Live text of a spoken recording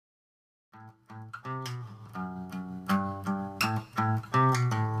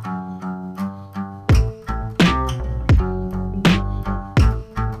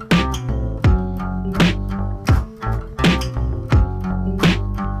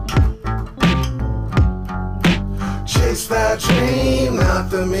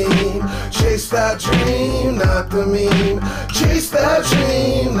the meme. Chase that dream, not the meme. Chase that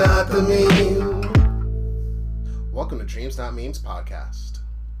dream, not the meme. Welcome to Dreams Not Memes podcast.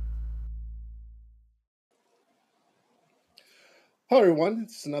 Hello everyone,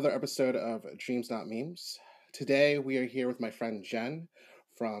 it's another episode of Dreams Not Memes. Today we are here with my friend Jen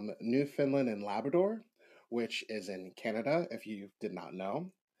from Newfoundland and Labrador, which is in Canada, if you did not know.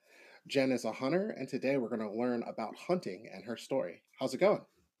 Jen is a hunter, and today we're going to learn about hunting and her story. How's it going?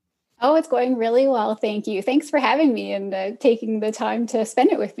 Oh, it's going really well. Thank you. Thanks for having me and taking the time to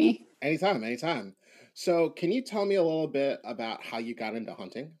spend it with me. Anytime. So can you tell me a little bit about how you got into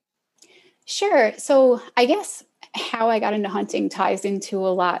hunting? Sure. So I guess how I got into hunting ties into a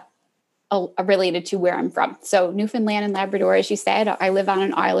lot related to where I'm from. So Newfoundland and Labrador, as you said, I live on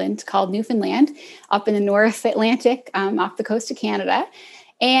an island called Newfoundland up in the North Atlantic off the coast of Canada.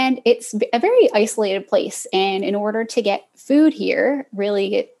 And it's a very isolated place. And in order to get food here,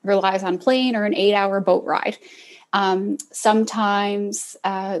 really it relies on plane or an 8-hour boat ride. Sometimes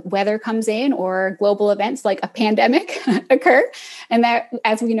weather comes in or global events like a pandemic occur. And that,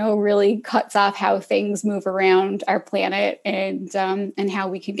 as we know, really cuts off how things move around our planet and how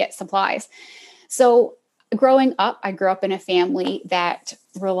we can get supplies. So growing up, I grew up in a family that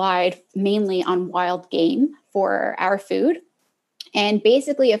relied mainly on wild game for our food. And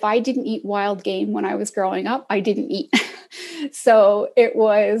basically, if I didn't eat wild game when I was growing up, I didn't eat. So it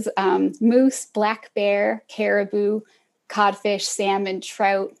was moose, black bear, caribou, codfish, salmon,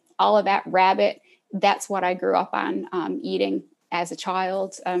 trout, all of that, rabbit. That's what I grew up on eating as a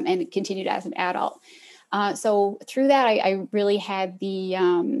child and it continued as an adult. So through that, I really had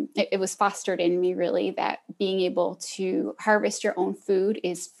it was fostered in me really that being able to harvest your own food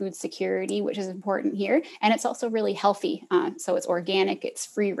is food security, which is important here. And it's also really healthy. So it's organic, it's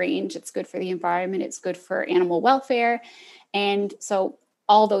free range, it's good for the environment, it's good for animal welfare. And so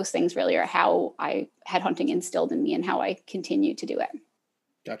all those things really are how I had hunting instilled in me and how I continue to do it.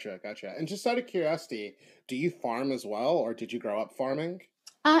 Gotcha. And just out of curiosity, do you farm as well, or did you grow up farming?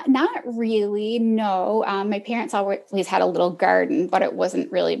 Not really, no. My parents always had a little garden, but it wasn't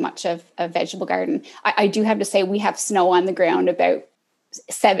really much of a vegetable garden. I do have to say we have snow on the ground about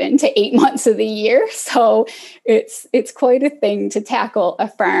 7 to 8 months of the year. So it's quite a thing to tackle a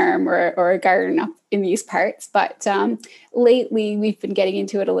farm or a garden up in these parts. But lately we've been getting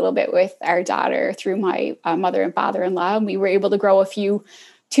into it a little bit with our daughter through my mother and father-in-law. And we were able to grow a few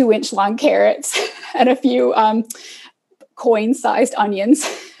 2-inch long carrots and a few coin-sized onions.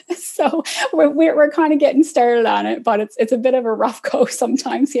 So we're kind of getting started on it, but it's a bit of a rough go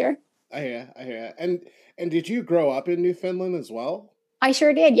sometimes here. I hear. And did you grow up in Newfoundland as well? I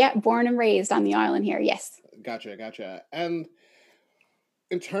sure did. Yeah, born and raised on the island here. Yes. Gotcha. And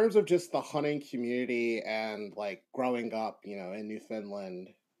in terms of just the hunting community and like growing up, in Newfoundland,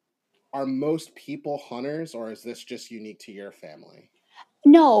 are most people hunters, or is this just unique to your family?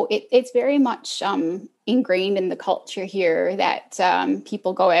 No, it's very much ingrained in the culture here that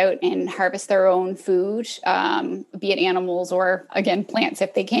people go out and harvest their own food, be it animals or, again, plants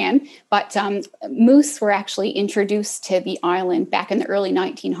if they can. But moose were actually introduced to the island back in the early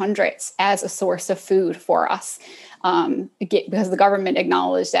 1900s as a source of food for us. Because the government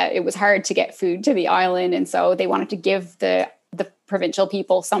acknowledged that it was hard to get food to the island. And so they wanted to give the provincial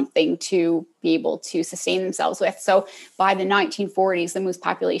people something to be able to sustain themselves with. So by the 1940s, the moose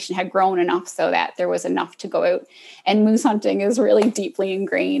population had grown enough so that there was enough to go out. And moose hunting is really deeply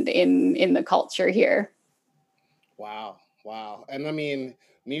ingrained in the culture here. Wow. And I mean,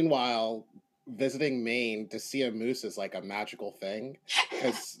 meanwhile, visiting Maine to see a moose is like a magical thing,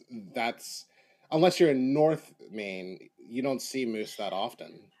 because unless you're in North Maine, you don't see moose that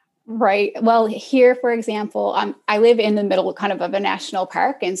often. Right. Well, here, for example, I live in the middle kind of a national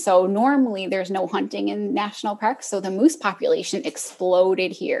park. And so normally there's no hunting in national parks. So the moose population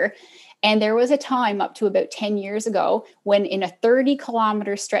exploded here. And there was a time up to about 10 years ago when in a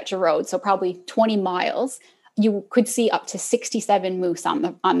 30-kilometer stretch of road, so probably 20 miles, you could see up to 67 moose on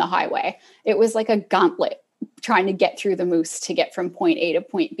the highway. It was like a gauntlet trying to get through the moose to get from point A to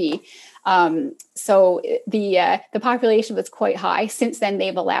point B. So the population was quite high. Since then,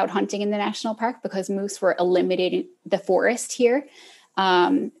 they've allowed hunting in the national park because moose were eliminating the forest here.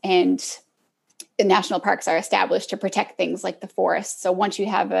 And the national parks are established to protect things like the forest. So once you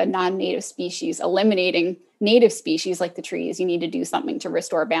have a non-native species eliminating native species like the trees, you need to do something to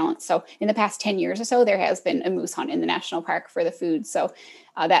restore balance. So in the past 10 years or so, there has been a moose hunt in the national park for the food. So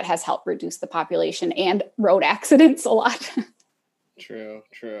that has helped reduce the population and road accidents a lot. True.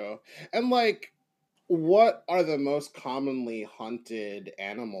 And like, what are the most commonly hunted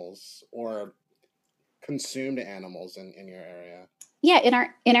animals, or consumed animals in your area? Yeah, in our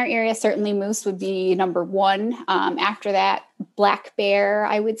area, certainly moose would be number one. After that, black bear,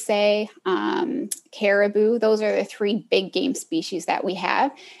 I would say, caribou. Those are the three big game species that we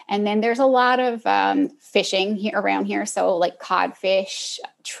have. And then there's a lot of fishing around here, so like codfish,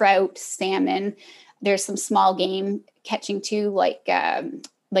 trout, salmon. There's some small game catching too, like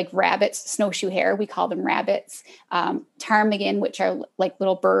rabbits, snowshoe hare. We call them rabbits. Ptarmigan, which are like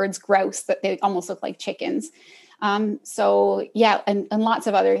little birds, grouse that they almost look like chickens. So yeah, and lots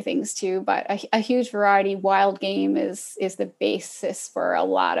of other things too, but a huge variety. Wild game is the basis for a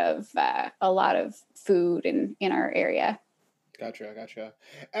lot of food in our area. Gotcha.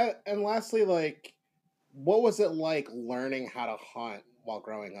 And lastly, like, what was it like learning how to hunt while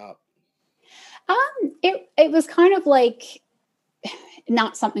growing up? It was kind of like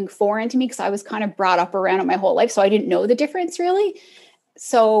not something foreign to me because I was kind of brought up around it my whole life, so I didn't know the difference really.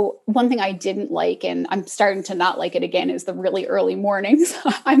 So one thing I didn't like, and I'm starting to not like it again, is the really early mornings.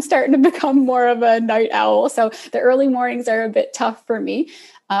 I'm starting to become more of a night owl. So the early mornings are a bit tough for me.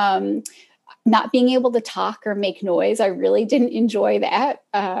 Um, Not being able to talk or make noise, I really didn't enjoy that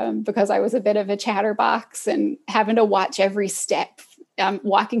because I was a bit of a chatterbox and having to watch every step.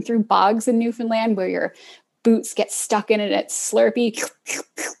 Walking through bogs in Newfoundland where your boots get stuck in it, it's slurpy.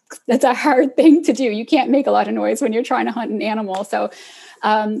 That's a hard thing to do. You can't make a lot of noise when you're trying to hunt an animal. So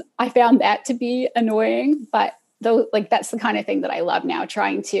I found that to be annoying, but though, like that's the kind of thing that I love now,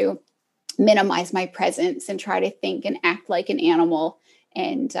 trying to minimize my presence and try to think and act like an animal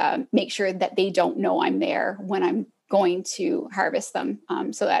and make sure that they don't know I'm there when I'm going to harvest them,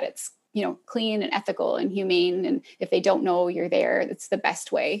 so that it's clean and ethical and humane. And if they don't know you're there, it's the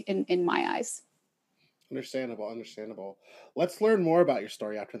best way in my eyes. Understandable. Let's learn more about your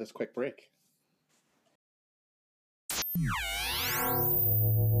story after this quick break.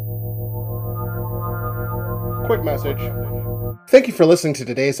 Quick message. Thank you for listening to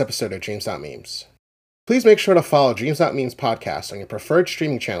today's episode of Dreams Not Memes. Please make sure to follow Dreams Not Memes podcast on your preferred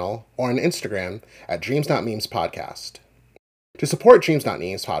streaming channel or on Instagram at Dreams Not Memes podcast. To support Dreams Not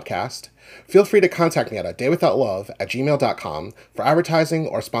Memes podcast, feel free to contact me at addaywithoutlove@gmail.com for advertising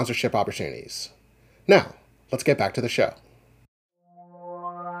or sponsorship opportunities. Now, let's get back to the show.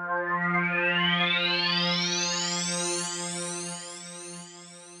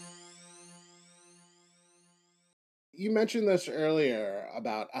 You mentioned this earlier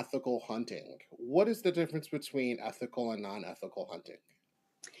about ethical hunting. What is the difference between ethical and non-ethical hunting?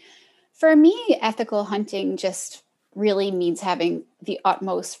 For me, ethical hunting just really means having the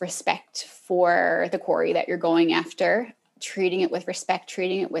utmost respect for the quarry that you're going after, treating it with respect,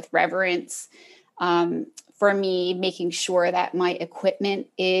 treating it with reverence. For me, making sure that my equipment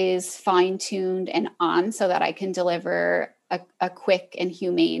is fine tuned and on so that I can deliver a quick and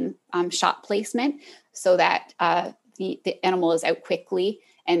humane shot placement so that the animal is out quickly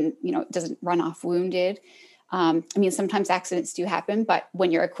and it doesn't run off wounded. I mean, sometimes accidents do happen, but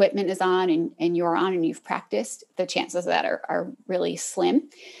when your equipment is on and you're on and you've practiced, the chances of that are really slim.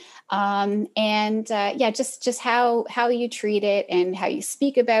 Yeah, just how you treat it and how you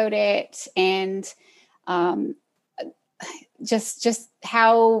speak about it, and um, just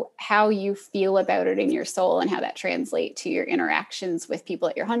how you feel about it in your soul and how that translates to your interactions with people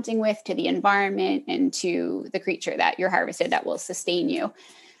that you're hunting with, to the environment, and to the creature that you're harvested that will sustain you.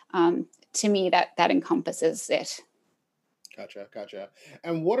 To me, that encompasses it. Gotcha.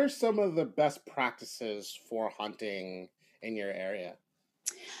 And what are some of the best practices for hunting in your area?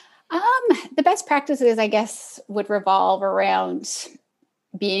 The best practices, I guess, would revolve around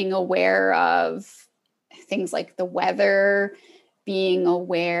being aware of things like the weather, being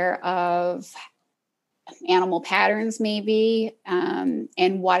aware of animal patterns, maybe,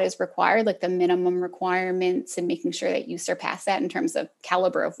 and what is required, like the minimum requirements, and making sure that you surpass that in terms of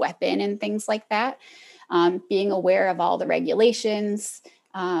caliber of weapon and things like that. Being aware of all the regulations,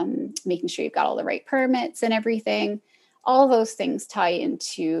 making sure you've got all the right permits and everything. All those things tie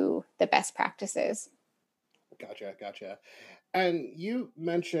into the best practices. Gotcha. And you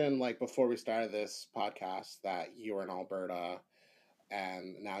mentioned, like, before we started this podcast that you were in Alberta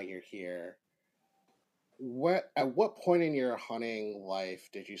and now you're here. At what point in your hunting life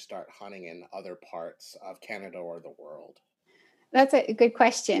did you start hunting in other parts of Canada or the world? That's a good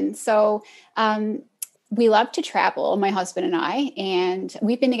question. So, we love to travel, my husband and I, and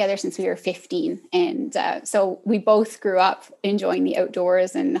we've been together since we were 15. And so we both grew up enjoying the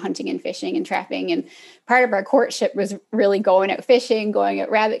outdoors and hunting and fishing and trapping. And part of our courtship was really going out fishing, going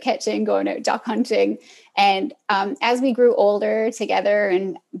out rabbit catching, going out duck hunting. And as we grew older together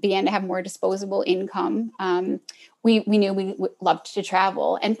and began to have more disposable income, we knew we loved to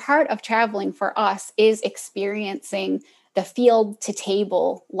travel. And part of traveling for us is experiencing the field to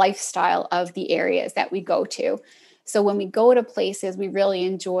table lifestyle of the areas that we go to. So when we go to places, we really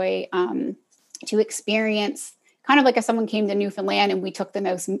enjoy to experience kind of like if someone came to Newfoundland and we took them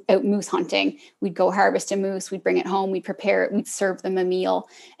out moose hunting, we'd go harvest a moose, we'd bring it home, we'd prepare it, we'd serve them a meal.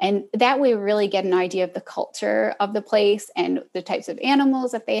 And that way we really get an idea of the culture of the place and the types of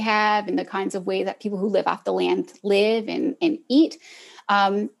animals that they have and the kinds of ways that people who live off the land live and eat.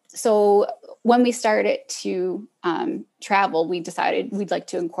 So when we started to travel, we decided we'd like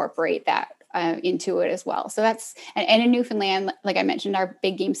to incorporate that into it as well. So that's, and in Newfoundland, like I mentioned, our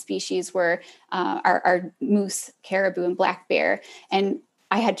big game species were our moose, caribou, and black bear. And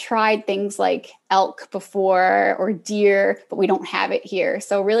I had tried things like elk before or deer, but we don't have it here.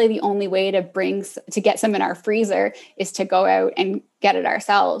 So really the only way to get some in our freezer is to go out and get it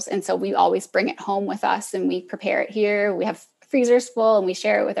ourselves. And so we always bring it home with us and we prepare it here. We have freezers full and we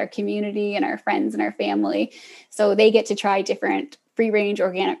share it with our community and our friends and our family. So they get to try different free range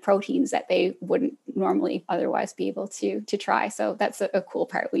organic proteins that they wouldn't normally otherwise be able to try. So that's a cool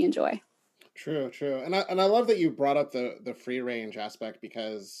part we enjoy. True, true. And I love that you brought up the free range aspect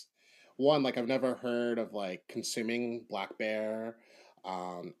because one, like I've never heard of like consuming black bear.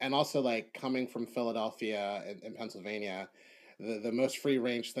 And also like coming from Philadelphia in Pennsylvania, the most free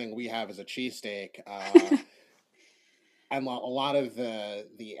range thing we have is a cheesesteak. And a lot of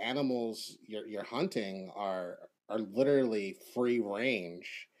the animals you're hunting are literally free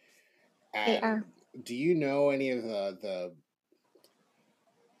range. They And are. do you know any of the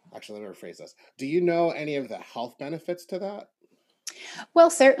actually let me rephrase this. Do you know any of the health benefits to that? Well,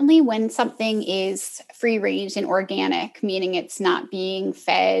 certainly when something is free range and organic, meaning it's not being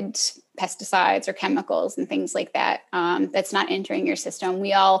fed pesticides or chemicals and things like that, that's not entering your system.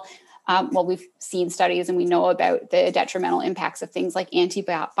 We've seen studies and we know about the detrimental impacts of things like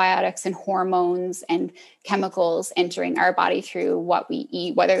antibiotics and hormones and chemicals entering our body through what we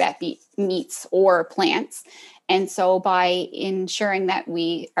eat, whether that be meats or plants. And so by ensuring that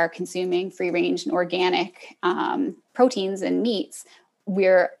we are consuming free range and organic proteins and meats,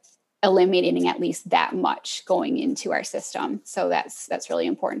 we're eliminating at least that much going into our system. So that's really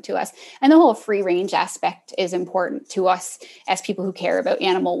important to us. And the whole free range aspect is important to us as people who care about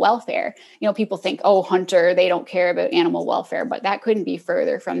animal welfare. You know, people think, oh, hunter, they don't care about animal welfare, but that couldn't be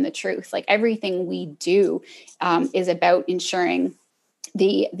further from the truth. Like everything we do is about ensuring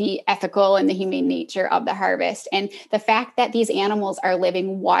the ethical and the humane nature of the harvest. And the fact that these animals are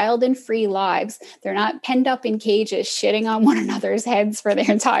living wild and free lives, they're not penned up in cages, shitting on one another's heads for their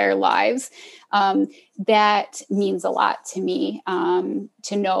entire lives. That means a lot to me,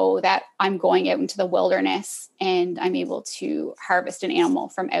 to know that I'm going out into the wilderness and I'm able to harvest an animal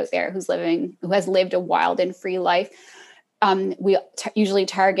from out there who has lived a wild and free life. We usually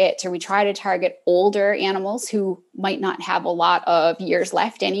we try to target older animals who might not have a lot of years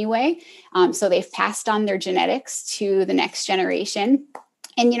left anyway. So they've passed on their genetics to the next generation.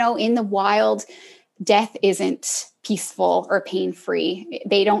 And, you know, in the wild, death isn't peaceful or pain-free.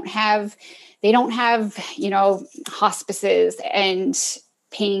 They don't have, you know, hospices and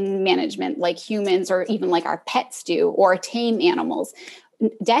pain management like humans or even like our pets do or tame animals.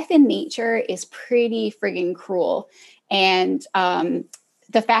 Death in nature is pretty friggin' cruel. And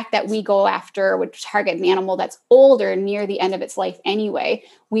the fact that we would target an animal that's older near the end of its life anyway,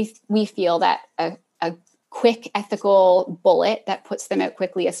 we feel that a quick ethical bullet that puts them out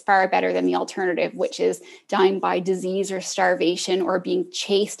quickly is far better than the alternative, which is dying by disease or starvation or being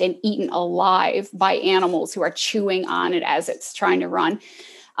chased and eaten alive by animals who are chewing on it as it's trying to run.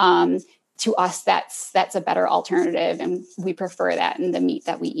 To us, that's a better alternative, and we prefer that in the meat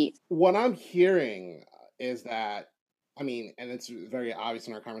that we eat. What I'm hearing is that, I mean, and it's very obvious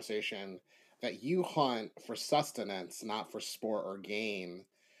in our conversation that you hunt for sustenance, not for sport or gain.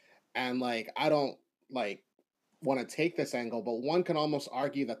 And like, I don't like want to take this angle, but one can almost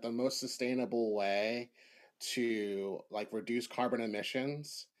argue that the most sustainable way to like reduce carbon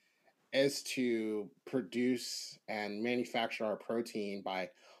emissions is to produce and manufacture our protein by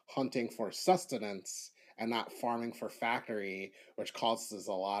hunting for sustenance and not farming for factory, which causes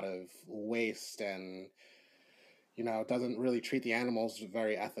a lot of waste and doesn't really treat the animals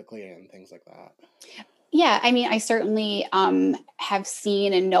very ethically and things like that. Yeah, I mean, I certainly have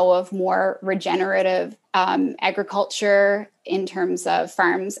seen and know of more regenerative agriculture in terms of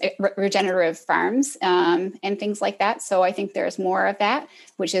farms, regenerative farms, and things like that. So I think there's more of that,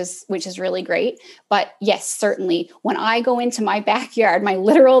 which is really great. But yes, certainly, when I go into my backyard, my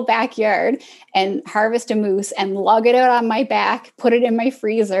literal backyard, and harvest a moose and lug it out on my back, put it in my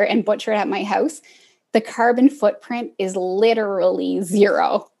freezer, and butcher it at my house, the carbon footprint is literally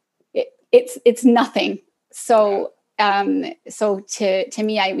zero. It's nothing. Yeah. So to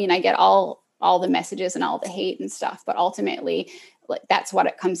me, I mean, I get all the messages and all the hate and stuff, but ultimately, like, that's what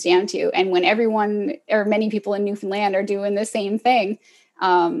it comes down to. And when everyone or many people in Newfoundland are doing the same thing,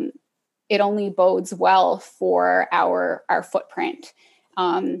 it only bodes well for our footprint.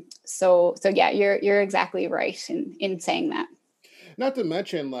 So yeah, you're exactly right in saying that. Not to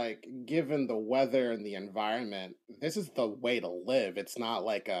mention, like, given the weather and the environment, this is the way to live. It's not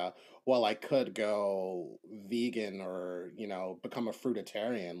like well, I could go vegan or, become a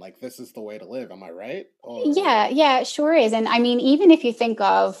fruitarian. Like, this is the way to live. Am I right? Or, Yeah, it sure is. And I mean, even if you think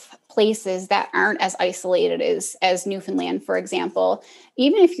of places that aren't as isolated as Newfoundland, for example,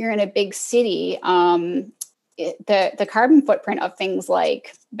 even if you're in a big city, the carbon footprint of things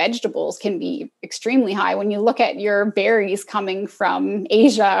like vegetables can be extremely high. When you look at your berries coming from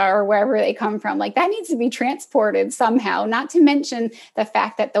Asia or wherever they come from, like, that needs to be transported somehow. Not to mention the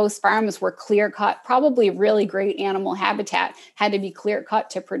fact that those farms were clear cut, probably really great animal habitat had to be clear cut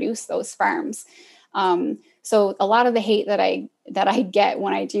to produce those farms. So a lot of the hate that I get,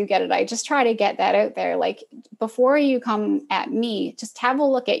 when I do get it, I just try to get that out there. Like, before you come at me, just have a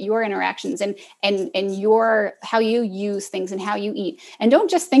look at your interactions and your how you use things and how you eat. And don't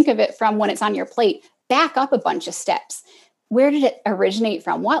just think of it from when it's on your plate. Back up a bunch of steps. Where did it originate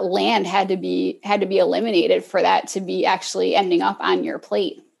from? What land had to be eliminated for that to be actually ending up on your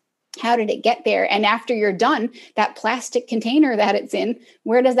plate? How did it get there? And after you're done, that plastic container that it's in,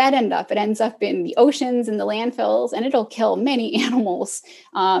 where does that end up? It ends up in the oceans and the landfills, and it'll kill many animals,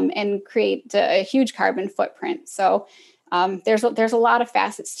 and create a huge carbon footprint. So there's a lot of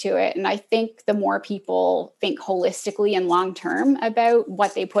facets to it. And I think the more people think holistically and long term about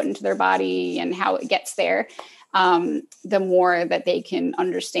what they put into their body and how it gets there, the more that they can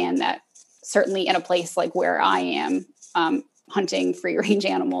understand that, certainly in a place like where I am, hunting free range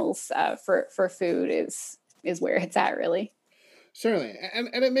animals for food is where it's at, really. certainly, and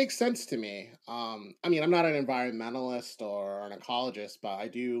it makes sense to me. I mean, I'm not an environmentalist or an ecologist, but I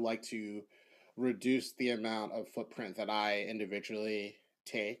do like to reduce the amount of footprint that I individually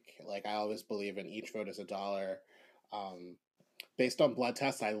take. Like, I always believe in each vote is a dollar. Um, Based on blood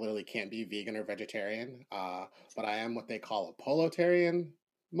tests, I literally can't be vegan or vegetarian, but I am what they call a polotarian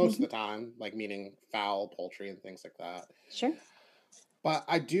most of Hmm. the time, like meaning fowl, poultry, and things like that. Sure. But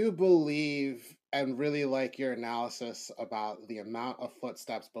I do believe and really like your analysis about the amount of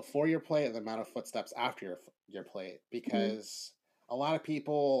footsteps before your plate and the amount of footsteps after your plate, Hmm. because a lot of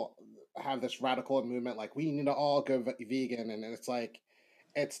people have this radical movement like we need to all go vegan, and it's like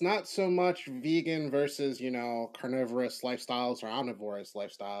it's not so much vegan versus carnivorous lifestyles or omnivorous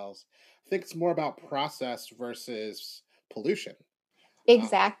lifestyles. I think it's more about process versus pollution. Uh,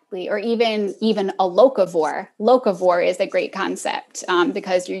 Exactly. Or even a locavore. Locavore is a great concept,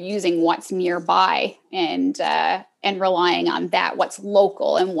 because you're using what's nearby and relying on that, what's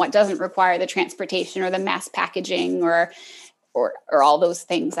local and what doesn't require the transportation or the mass packaging or all those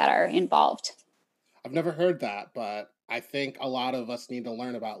things that are involved. I've never heard that, but I think a lot of us need to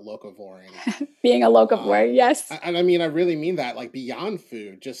learn about locavoring. Being a Uh, locavore, yes, and I mean, I really mean that, like beyond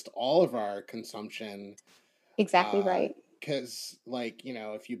food, just all of our consumption. exactly Uh, right. because, like,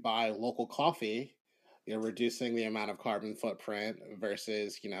 if you buy local coffee, you're reducing the amount of carbon footprint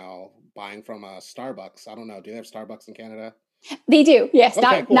versus, buying from a Starbucks. I don't know. Do they have Starbucks in Canada? They do, yes.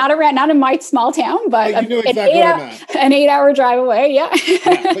 Okay, Not cool. around, not in my small town, but But you knew an exactly what I meant. an 8 hour drive away. Yeah,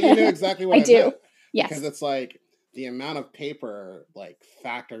 Yeah, but you knew exactly what I I do. meant because Yes, it's like the amount of paper like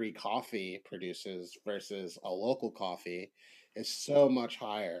factory coffee produces versus a local coffee is so much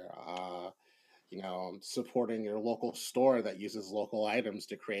higher. Supporting your local store that uses local items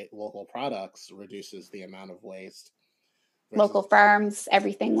to create local products reduces the amount of waste local versus, farms,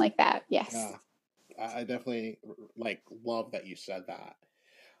 everything like that. Yes. yeah, I definitely like love that you said that.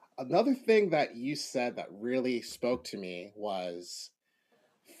 Another thing that you said that really spoke to me was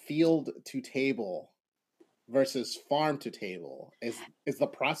field to table versus farm to table. Is the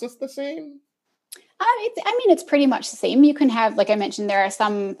process the same? I mean, it's pretty much the same. You can have, like I mentioned, there are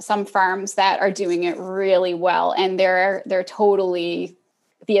some farms that are doing it really well, and they're totally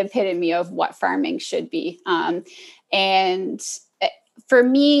the epitome of what farming should be. And for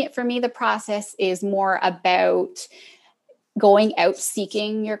me, the process is more about going out,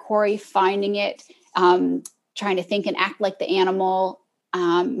 seeking your quarry, finding it, trying to think and act like the animal,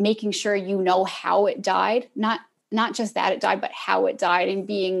 making sure you know how it died, not just that it died, but how it died, and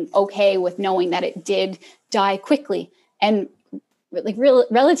being okay with knowing that it did die quickly and like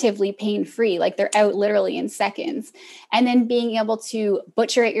relatively pain-free, like they're out literally in seconds. And then being able to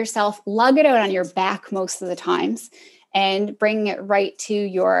butcher it yourself, lug it out on your back most of the times, and bring it right to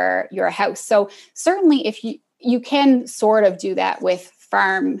your house. So certainly if you can sort of do that with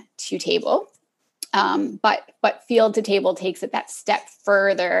farm to table, but field to table takes it that step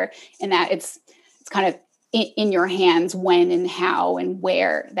further, in that it's kind of in your hands when and how and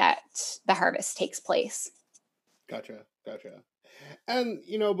where that the harvest takes place. Gotcha. And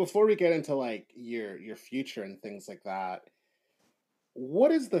before we get into like your future and things like that,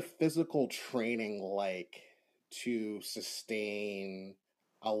 what is the physical training like to sustain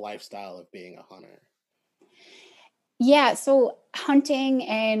a lifestyle of being a hunter? Yeah, so hunting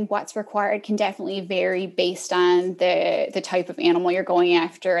and what's required can definitely vary based on the type of animal you're going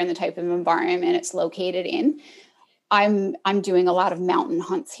after and the type of environment it's located in. I'm doing a lot of mountain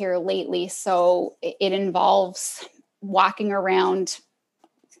hunts here lately, so it involves walking around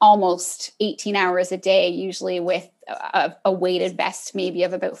almost 18 hours a day, usually with a weighted vest, maybe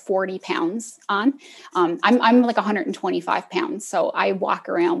of about 40 pounds on. I'm like 125 pounds. So I walk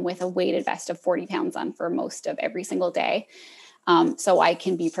around with a weighted vest of 40 pounds on for most of every single day. So I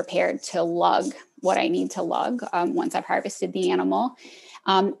can be prepared to lug what I need to lug once I've harvested the animal.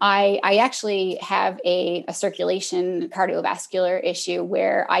 I actually have a circulation cardiovascular issue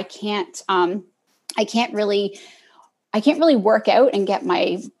where I can't really work out and get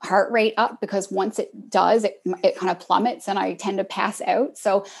my heart rate up, because once it does, it kind of plummets and I tend to pass out.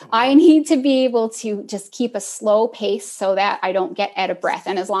 So I need to be able to just keep a slow pace so that I don't get out of breath.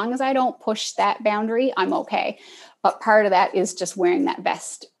 And as long as I don't push that boundary, I'm okay. But part of that is just wearing that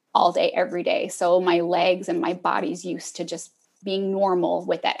vest all day, every day. So my legs and my body's used to just being normal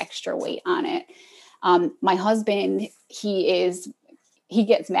with that extra weight on it. My husband, he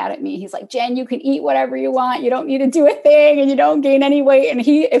gets mad at me. He's like, Jen, you can eat whatever you want. You don't need to do a thing and you don't gain any weight. And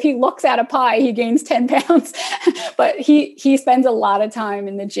if he looks at a pie, he gains 10 pounds. But he spends a lot of time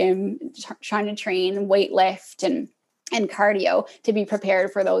in the gym trying to train, weight lift and cardio to be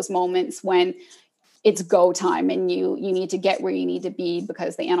prepared for those moments when it's go time and you need to get where you need to be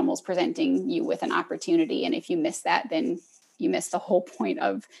because the animal's presenting you with an opportunity. And if you miss that, then you miss the whole point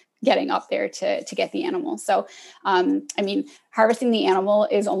of getting up there to get the animal. So, harvesting the animal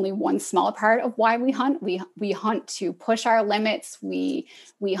is only one small part of why we hunt. We hunt to push our limits. We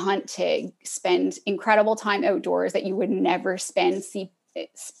hunt to spend incredible time outdoors that you would never spend,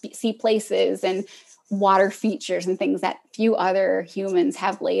 see places and water features and things that few other humans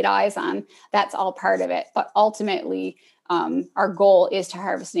have laid eyes on. That's all part of it. But ultimately, our goal is to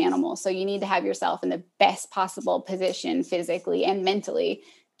harvest an animal. So you need to have yourself in the best possible position physically and mentally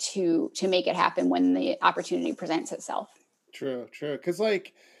to make it happen when the opportunity presents itself. True. Because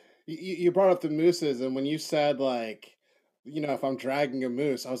like you brought up the mooses, and when you said like, if I'm dragging a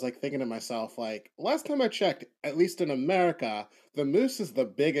moose, I was like thinking to myself, like, last time I checked, at least in America, the moose is the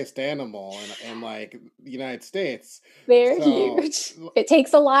biggest animal in like the United States. They're huge. It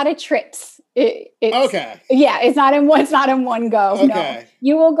takes a lot of trips. It's okay. Yeah, it's not in one go. Okay. No,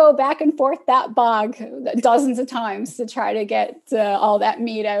 you will go back and forth that bog dozens of times to try to get all that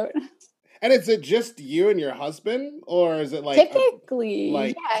meat out. And is it just you and your husband, or is it like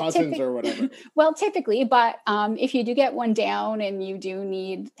typically cousins or whatever? Well, typically, but if you do get one down and you do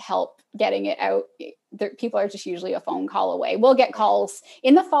need help getting it out, people are just usually a phone call away. We'll get calls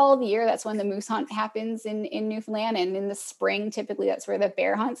in the fall of the year. That's when the moose hunt happens in Newfoundland, and in the spring, typically that's where the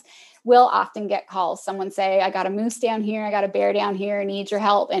bear hunts. We'll often get calls. Someone say, I got a moose down here. I got a bear down here. I need your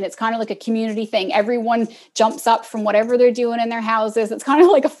help. And it's kind of like a community thing. Everyone jumps up from whatever they're doing in their houses. It's kind of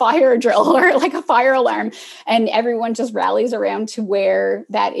like a fire drill or like a fire alarm. And everyone just rallies around to where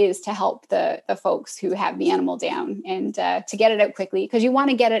that is to help the folks who have the animal down and to get it out quickly, because you want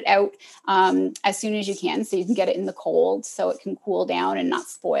to get it out as soon as you can, so you can get it in the cold so it can cool down and not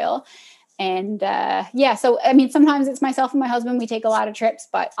spoil. And so sometimes it's myself and my husband. We take a lot of trips,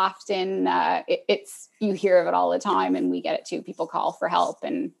 but often it's you hear of it all the time, and we get it too. People call for help,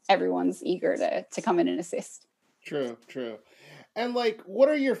 and everyone's eager to come in and assist. True. And like, what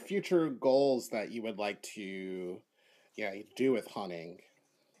are your future goals that you would like to, do with hunting?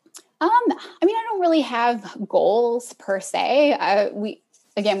 I don't really have goals per se. We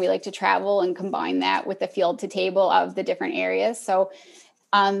like to travel and combine that with the field to table of the different areas. So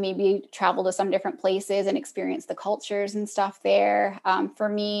maybe travel to some different places and experience the cultures and stuff there. For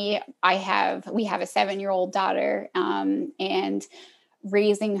me, we have a 7-year-old daughter, and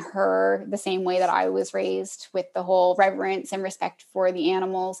raising her the same way that I was raised, with the whole reverence and respect for the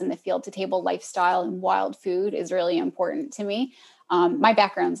animals and the field to table lifestyle and wild food, is really important to me. My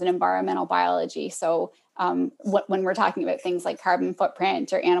background's in environmental biology. So when we're talking about things like carbon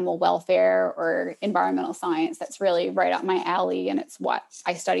footprint or animal welfare or environmental science, that's really right up my alley. And it's what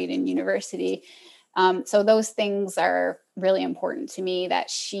I studied in university. So those things are really important to me, that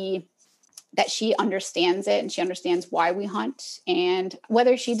she understands it and she understands why we hunt, and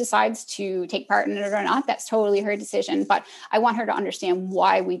whether she decides to take part in it or not, that's totally her decision. But I want her to understand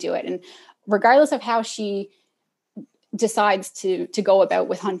why we do it. And regardless of how she decides to go about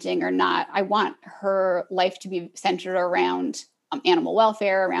with hunting or not, I want her life to be centered around animal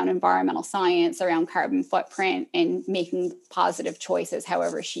welfare, around environmental science, around carbon footprint, and making positive choices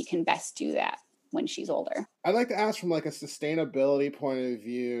however she can best do that when she's older. I'd like to ask, from like a sustainability point of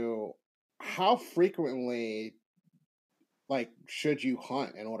view, how frequently should you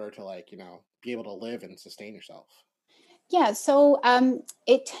hunt in order to be able to live and sustain yourself? Yeah, so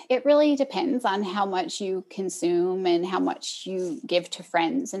it really depends on how much you consume and how much you give to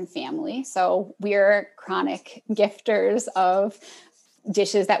friends and family. So we're chronic gifters of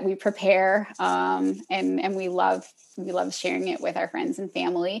dishes that we prepare, and we love sharing it with our friends and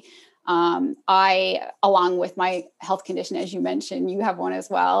family. I, along with my health condition, as you mentioned, you have one as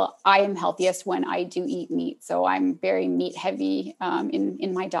well. I am healthiest when I do eat meat, so I'm very meat heavy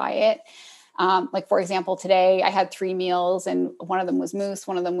in my diet. Like, for example, today I had 3 meals, and one of them was moose,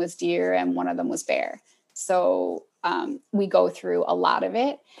 one of them was deer, and one of them was bear. So we go through a lot of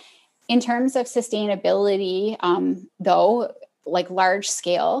it. In terms of sustainability, though, like large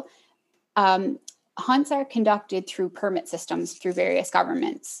scale, hunts are conducted through permit systems through various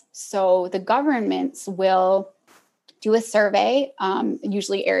governments. So the governments will do a survey,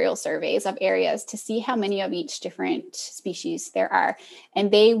 usually aerial surveys of areas, to see how many of each different species there are,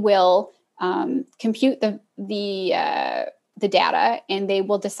 and they will compute the data, and they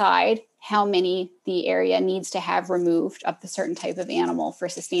will decide how many the area needs to have removed of the certain type of animal for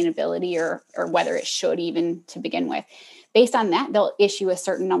sustainability, or whether it should even to begin with. Based on that, they'll issue a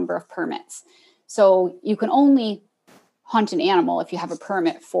certain number of permits. So you can only hunt an animal if you have a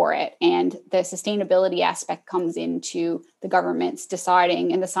permit for it. And the sustainability aspect comes into the governments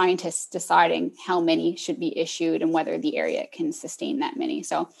deciding and the scientists deciding how many should be issued and whether the area can sustain that many.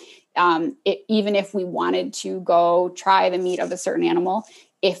 So even if we wanted to go try the meat of a certain animal,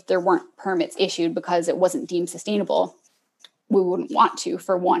 if there weren't permits issued because it wasn't deemed sustainable, we wouldn't want to,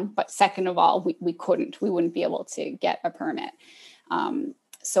 for one. But second of all, we wouldn't be able to get a permit.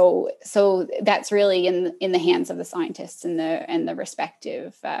 So that's really in the hands of the scientists and the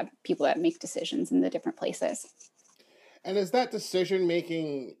respective people that make decisions in the different places. And is that decision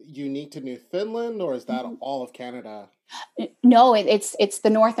making unique to Newfoundland, or is that all of Canada? No, it's the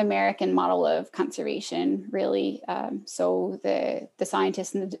North American model of conservation, really. So the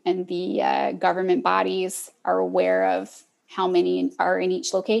scientists and the government bodies are aware of how many are in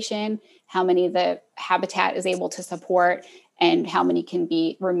each location, how many the habitat is able to support, and how many can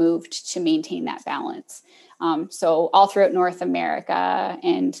be removed to maintain that balance. So all throughout North America,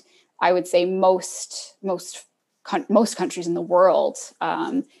 and I would say most countries in the world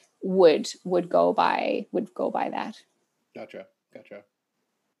would go by that. Gotcha.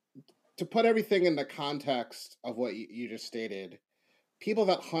 To put everything in the context of what you just stated, people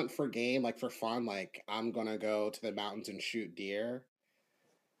that hunt for game, like for fun, like I'm gonna go to the mountains and shoot deer,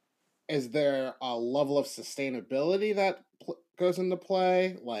 is there a level of sustainability that goes into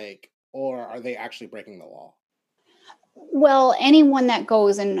play, or are they actually breaking the law? Well, anyone that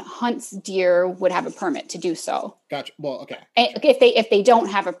goes and hunts deer would have a permit to do so. Gotcha. Well, okay. If they don't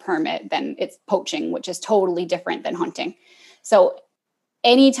have a permit, then it's poaching, which is totally different than hunting. So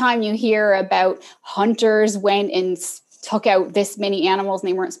anytime you hear about hunters went and took out this many animals and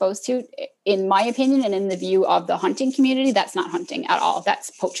they weren't supposed to, in my opinion and in the view of the hunting community, that's not hunting at all.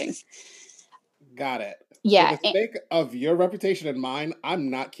 That's poaching. Got it. Yeah. For the sake of your reputation and mine,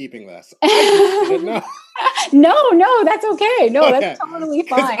 I'm not keeping this. I didn't know. No, that's okay. No, okay. That's totally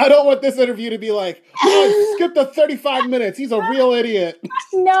fine. I don't want this interview to be like, oh, skip the 35 minutes. He's a real idiot.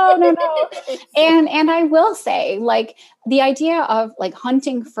 No. And I will say, like, the idea of like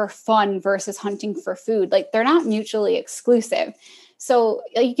hunting for fun versus hunting for food, like they're not mutually exclusive. So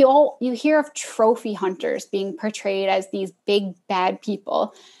like, you hear of trophy hunters being portrayed as these big bad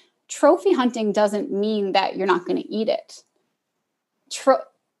people. Trophy hunting doesn't mean that you're not going to eat it.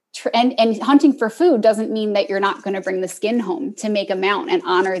 and hunting for food doesn't mean that you're not going to bring the skin home to make a mount and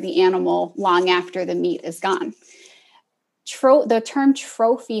honor the animal long after the meat is gone. The term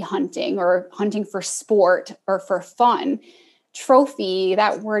trophy hunting, or hunting for sport or for fun, trophy,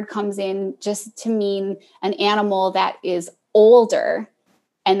 that word comes in just to mean an animal that is older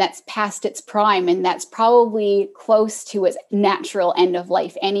and that's past its prime, and that's probably close to its natural end of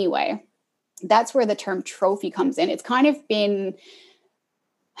life anyway. That's where the term trophy comes in. It's kind of been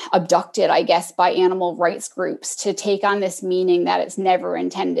abducted, I guess, by animal rights groups to take on this meaning that it's never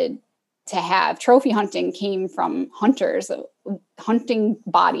intended to have. Trophy hunting came from hunters. Hunting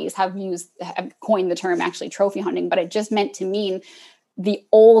bodies have coined the term actually trophy hunting, but it just meant to mean the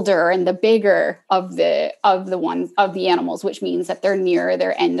older and the bigger of the animals, which means that they're near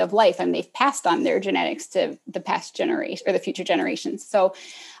their end of life and they've passed on their genetics to the past generation or the future generations. So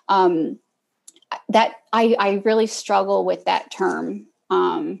that I really struggle with that term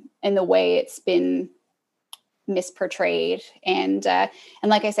and the way it's been misportrayed. And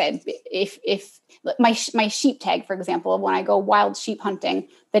like I said, if my sheep tag, for example, when I go wild sheep hunting,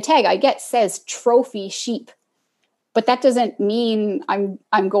 the tag I get says trophy sheep. But that doesn't mean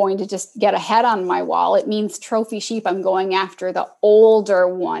I'm going to just get a head on my wall. It means trophy sheep. I'm going after the older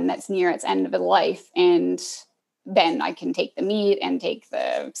one that's near its end of its life. And then I can take the meat and take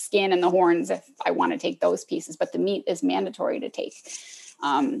the skin and the horns if I want to take those pieces. But the meat is mandatory to take.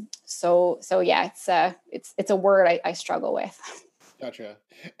 So yeah, it's a word I struggle with. Gotcha.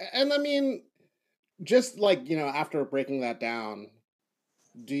 And I mean, just like, after breaking that down,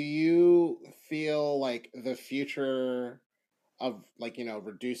 do you feel like the future of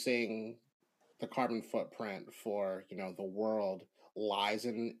reducing the carbon footprint for, the world lies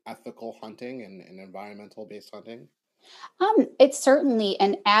in ethical hunting and environmental based hunting? It's certainly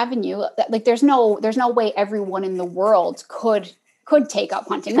an avenue. Like there's no way everyone in the world could take up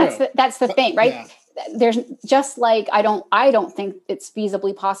hunting. True. That's the thing, right? Yeah. There's just like I don't think it's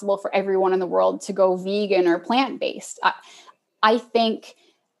feasibly possible for everyone in the world to go vegan or plant-based. I think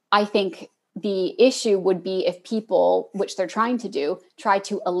the issue would be if people, which they're trying to do, try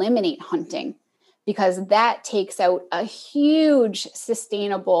to eliminate hunting, because that takes out a huge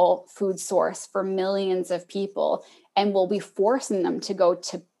sustainable food source for millions of people and will be forcing them to go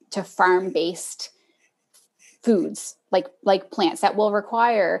to farm-based foods like plants that will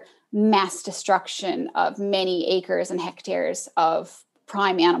require mass destruction of many acres and hectares of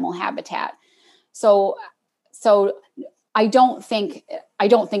prime animal habitat. So I don't think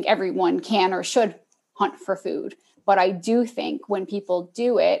everyone can or should hunt for food, but I do think when people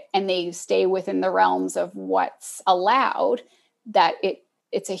do it and they stay within the realms of what's allowed, that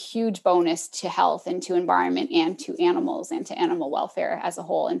it's a huge bonus to health and to environment and to animals and to animal welfare as a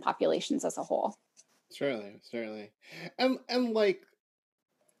whole and populations as a whole. Certainly. And like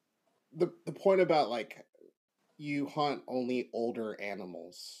the point about like you hunt only older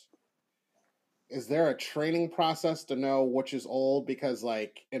animals. Is there a training process to know which is old? Because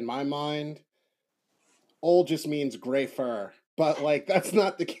like in my mind, old just means gray fur, but like that's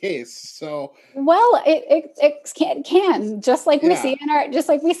not the case. So well, it can just like we see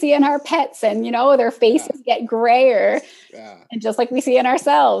in our pets, and their faces get grayer, and just like we see in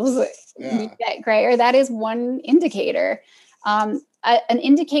ourselves, we get grayer. That is one indicator. An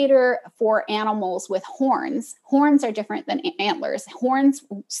indicator for animals with horns. Horns are different than antlers. Horns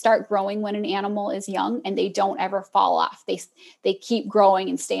start growing when an animal is young, and they don't ever fall off. They keep growing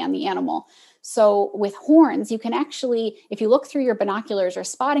and stay on the animal. So with horns, you can actually, if you look through your binoculars or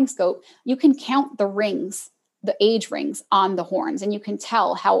spotting scope, you can count the rings, the age rings on the horns, and you can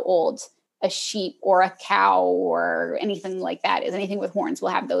tell how old a sheep or a cow or anything like that is. Anything with horns will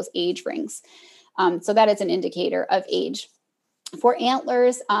have those age rings. So that is an indicator of age. For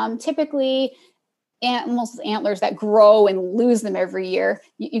antlers, typically animals with antlers that grow and lose them every year,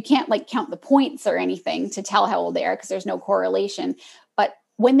 you can't like count the points or anything to tell how old they are because there's no correlation. But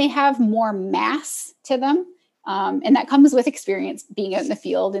when they have more mass to them, and that comes with experience being out in the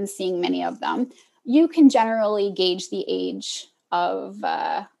field and seeing many of them, you can generally gauge the age of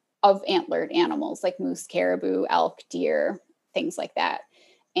antlered animals like moose, caribou, elk, deer, things like that.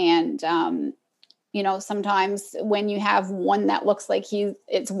 And sometimes when you have one that looks like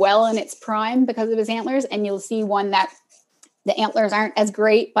it's well in its prime because of his antlers, and you'll see one that the antlers aren't as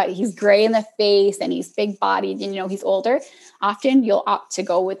great, but he's gray in the face and he's big bodied, he's older. Often you'll opt to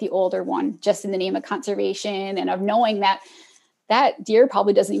go with the older one just in the name of conservation and of knowing that deer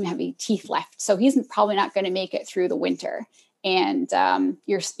probably doesn't even have any teeth left. So he's probably not going to make it through the winter. and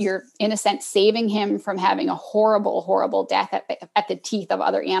you're in a sense saving him from having a horrible death at the teeth of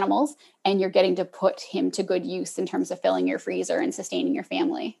other animals, and you're getting to put him to good use in terms of filling your freezer and sustaining your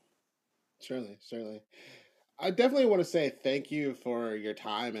family. Certainly. I definitely want to say thank you for your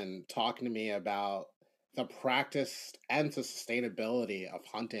time and talking to me about the practice and the sustainability of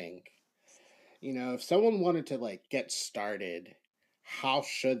hunting. If someone wanted to get started, how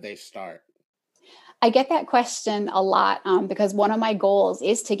should they start? I get that question a lot because one of my goals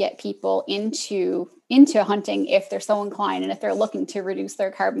is to get people into hunting if they're so inclined and if they're looking to reduce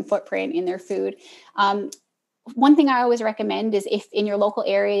their carbon footprint in their food. One thing I always recommend is if in your local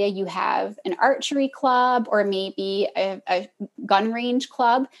area you have an archery club or maybe a gun range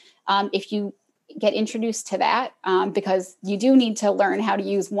club, if you get introduced to that, because you do need to learn how to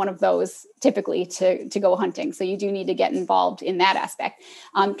use one of those typically to go hunting. So you do need to get involved in that aspect.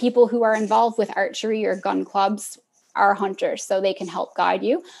 People who are involved with archery or gun clubs are hunters, so they can help guide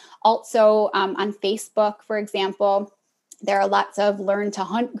you. Also, on Facebook, for example, there are lots of learn to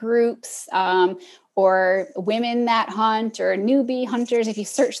hunt groups, or women that hunt or newbie hunters. If you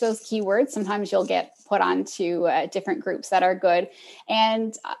search those keywords, sometimes you'll get put onto different groups that are good.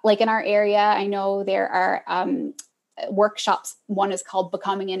 And like in our area, I know there are workshops. One is called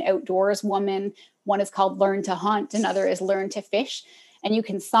Becoming an Outdoors Woman. One is called Learn to Hunt. Another is Learn to Fish. And you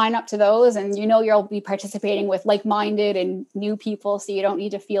can sign up to those and you'll be participating with like-minded and new people. So you don't need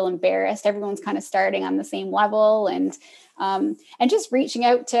to feel embarrassed. Everyone's kind of starting on the same level and just reaching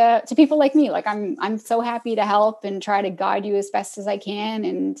out to people like me. Like I'm so happy to help and try to guide you as best as I can.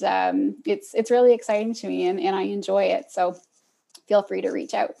 And it's really exciting to me and I enjoy it. So feel free to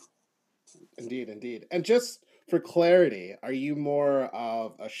reach out. Indeed. And just for clarity, are you more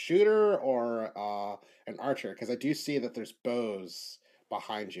of a shooter or an archer? Because I do see that there's bows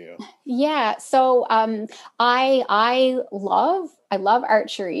behind you. Yeah. So I love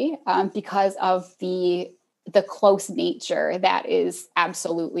archery because of the close nature that is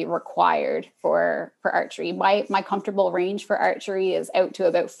absolutely required for archery. My comfortable range for archery is out to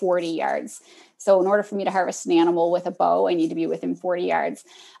about 40 yards. So in order for me to harvest an animal with a bow, I need to be within 40 yards.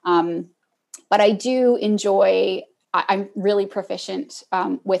 But I do enjoy, I'm really proficient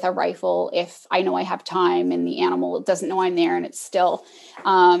with a rifle if I know I have time and the animal doesn't know I'm there and it's still,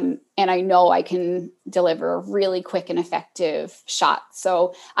 and I know I can deliver a really quick and effective shot.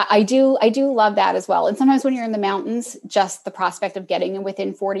 So I do love that as well. And sometimes when you're in the mountains, just the prospect of getting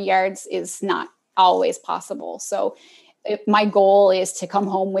within 40 yards is not always possible. So my goal is to come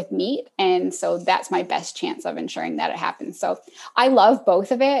home with meat. And so that's my best chance of ensuring that it happens. So I love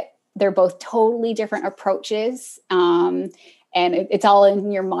both of it. They're both totally different approaches. And it's all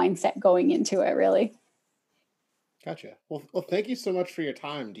in your mindset going into it, really. Gotcha. Well, thank you so much for your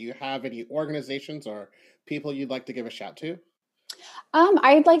time. Do you have any organizations or people you'd like to give a shout to?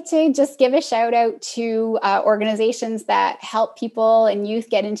 I'd like to just give a shout out to organizations that help people and youth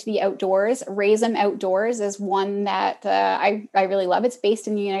get into the outdoors. Raise 'em Outdoors is one that I really love. It's based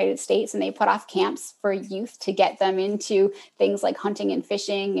in the United States, and they put off camps for youth to get them into things like hunting and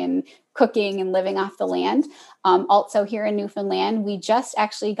fishing and cooking and living off the land. Also here in Newfoundland, we just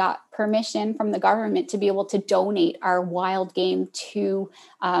actually got permission from the government to be able to donate our wild game to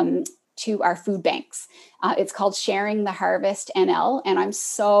our food banks. It's called Sharing the Harvest NL. And I'm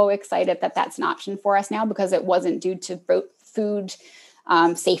so excited that that's an option for us now because it wasn't due to food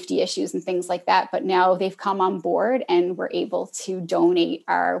safety issues and things like that. But now they've come on board and we're able to donate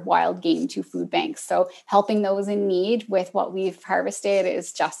our wild game to food banks. So helping those in need with what we've harvested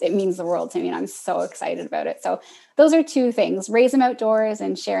it means the world to me. And I'm so excited about it. So those are two things, Raise 'em Outdoors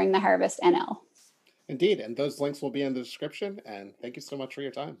and Sharing the Harvest NL. Indeed. And those links will be in the description. And thank you so much for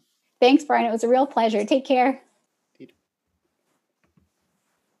your time. Thanks, Brian. It was a real pleasure. Take care. Indeed.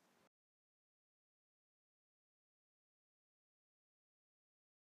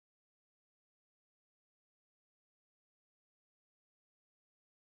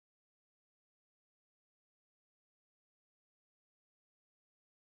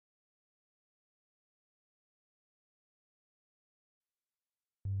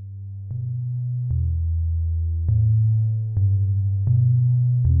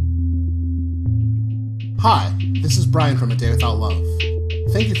 Hi, this is Brian from A Day Without Love.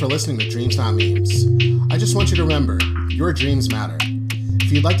 Thank you for listening to Dreams Not Memes. I just want you to remember, your dreams matter.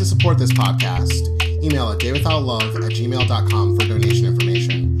 If you'd like to support this podcast, email adaywithoutlove@gmail.com for donation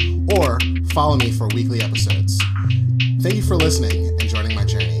information, or follow me for weekly episodes. Thank you for listening and joining my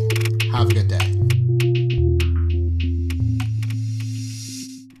journey. Have a good day.